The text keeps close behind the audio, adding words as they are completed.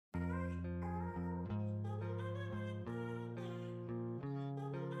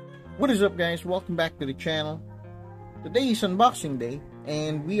What is up, guys? Welcome back to the channel. Today is unboxing day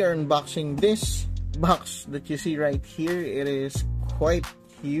and we are unboxing this box that you see right here. It is quite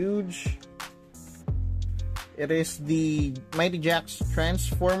huge. It is the Mighty Jaxx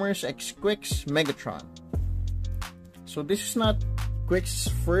Transformers X Quiccs Megatron. So this is not Quicks'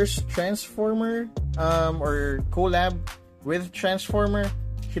 first Transformer or collab with Transformer.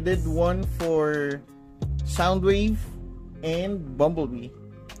 He did one for Soundwave and Bumblebee,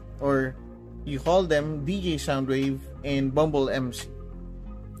 or you call them DJ Soundwave and Bumble MC.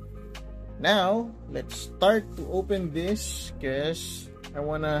 Now let's start to open this because I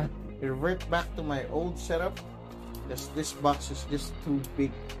wanna revert back to my old setup because this box is just too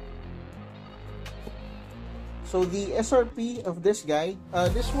big. So the SRP of this guy,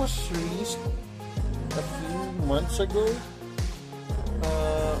 this was released a few months ago,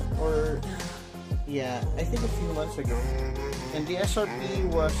 I think a few months ago, and the SRP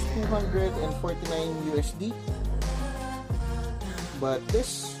was 249 USD, but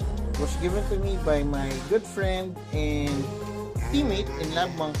this was given to me by my good friend and teammate in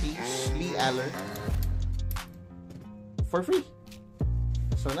Lab Monkeys, Lee Aller, for free.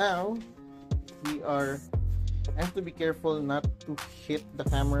 So now I have to be careful not to hit the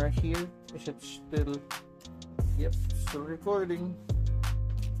camera here. Is it still? Yep, still recording.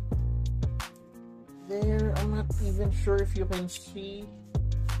 There, I'm not even sure if you can see.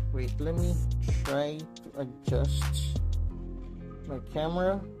 Wait, let me try to adjust my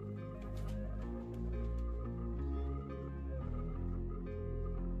camera.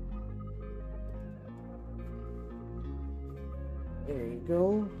 There you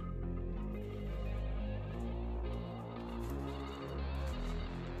go.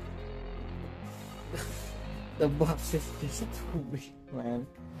 The box is just too big, man.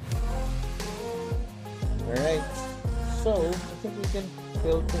 Alright, so I think we can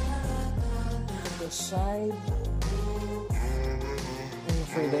tilt it to the side. I'm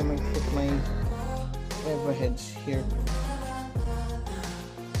afraid I might hit my overheads here.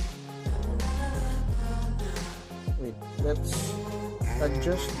 Wait, let's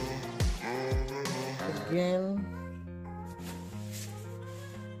adjust again.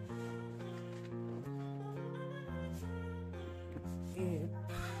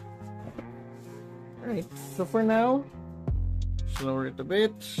 Alright, so for now, just lower it a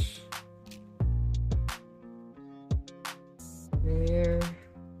bit. There.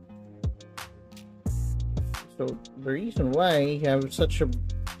 So the reason why I have such a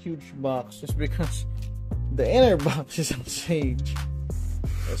huge box is because the inner box is on stage.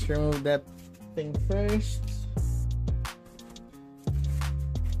 Let's remove that thing first.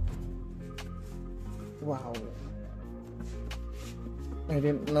 Wow. I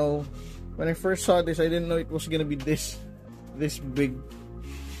didn't know. When I first saw this, I didn't know it was gonna be this big.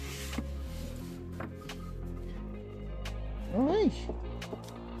 Alright.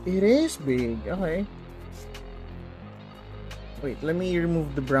 It is big. Okay. Wait, let me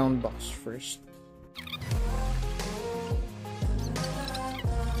remove the brown box first.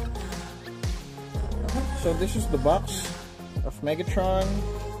 So this is the box of Megatron.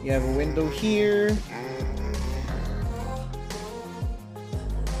 You have a window here.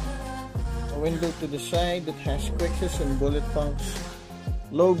 Window to the side that has Quiccs and Bulletpunk's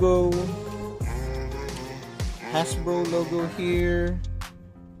logo, Hasbro logo here.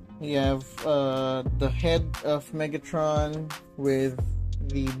 You have the head of Megatron with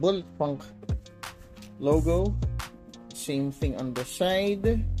the Bulletpunk logo, same thing on the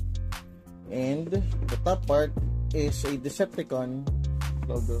side, and the top part is a Decepticon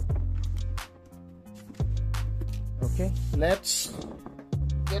logo. Okay, let's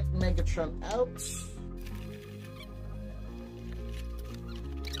get Megatron out.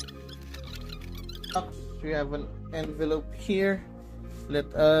 We have an envelope here. Let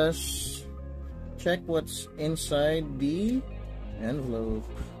us check what's inside the envelope.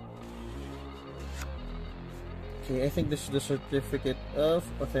 Okay, I think this is the certificate of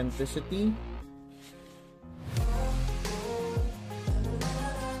authenticity.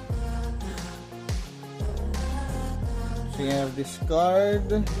 So you have this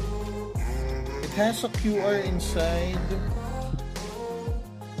card. It has a QR inside.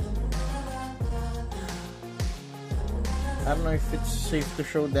 I don't know if it's safe to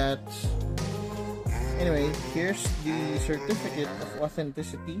show that. Anyway, here's the certificate of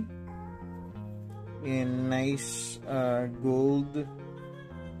authenticity in nice gold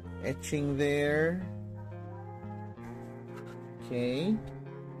etching there. Okay.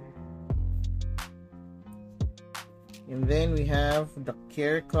 And then we have the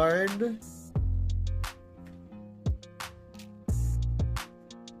care card.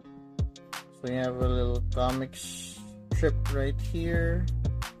 So you have a little comic strip right here.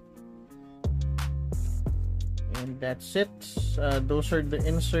 And that's it. Those are the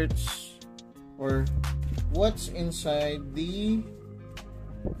inserts, or what's inside the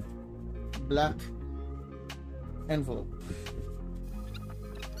black envelope.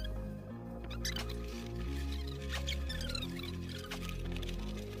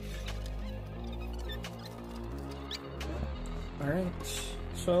 Alright,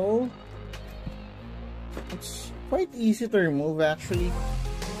 so it's quite easy to remove actually.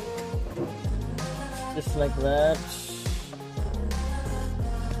 Just like that.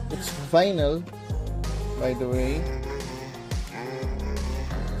 It's vinyl, by the way.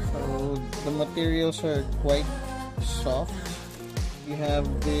 So the materials are quite soft. You have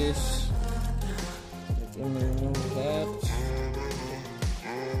this. Let me remove that.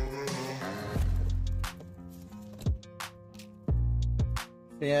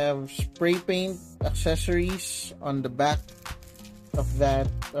 They have spray paint accessories on the back of that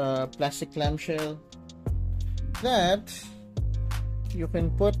plastic clamshell that you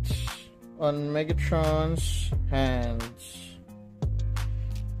can put on Megatron's hands.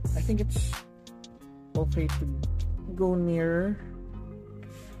 I think it's okay to go nearer.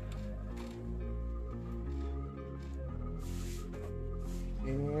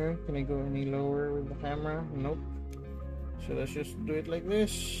 Here, can I go any lower with the camera? Nope. So let's just do it like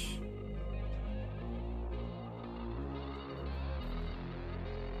this.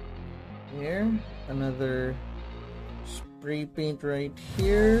 Here, another spray paint right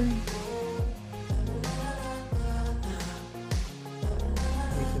here.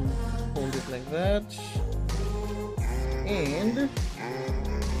 We can hold it like that. And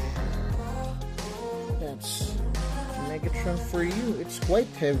that's Megatron for you. It's quite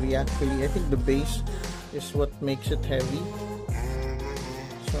heavy actually. I think the base is what makes it heavy.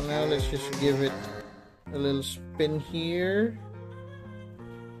 So now let's just give it a little spin here,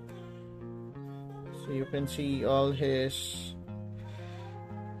 so you can see all his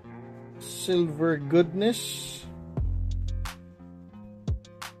silver goodness.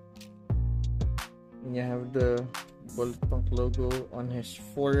 And you have the Bulletpunk logo on his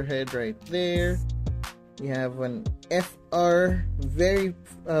forehead right there. You have an FR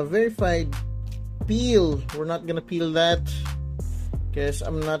verified peel. We're not gonna peel that because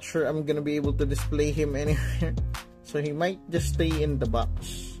I'm not sure I'm gonna be able to display him anywhere. So he might just stay in the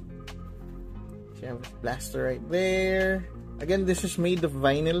box. So you have a blaster right there. Again, this is made of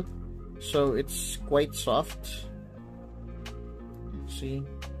vinyl, so it's quite soft. Let's see.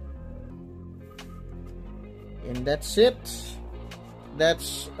 And that's it.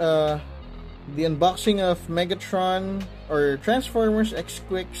 That's the unboxing of Megatron, or Transformers X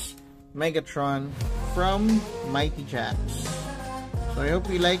Quiccs Megatron from Mighty Jaxx. So I hope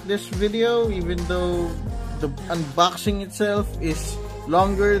you like this video, even though the unboxing itself is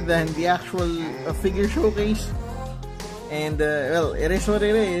longer than the actual figure showcase. And well, it is what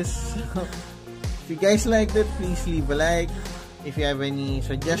it is. If you guys liked it, please leave a like. If you have any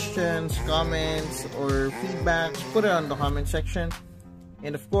suggestions, comments, or feedbacks, put it on the comment section.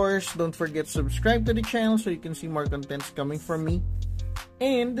 And of course, don't forget to subscribe to the channel so you can see more contents coming from me.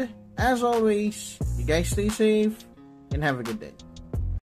 And as always, you guys stay safe and have a good day.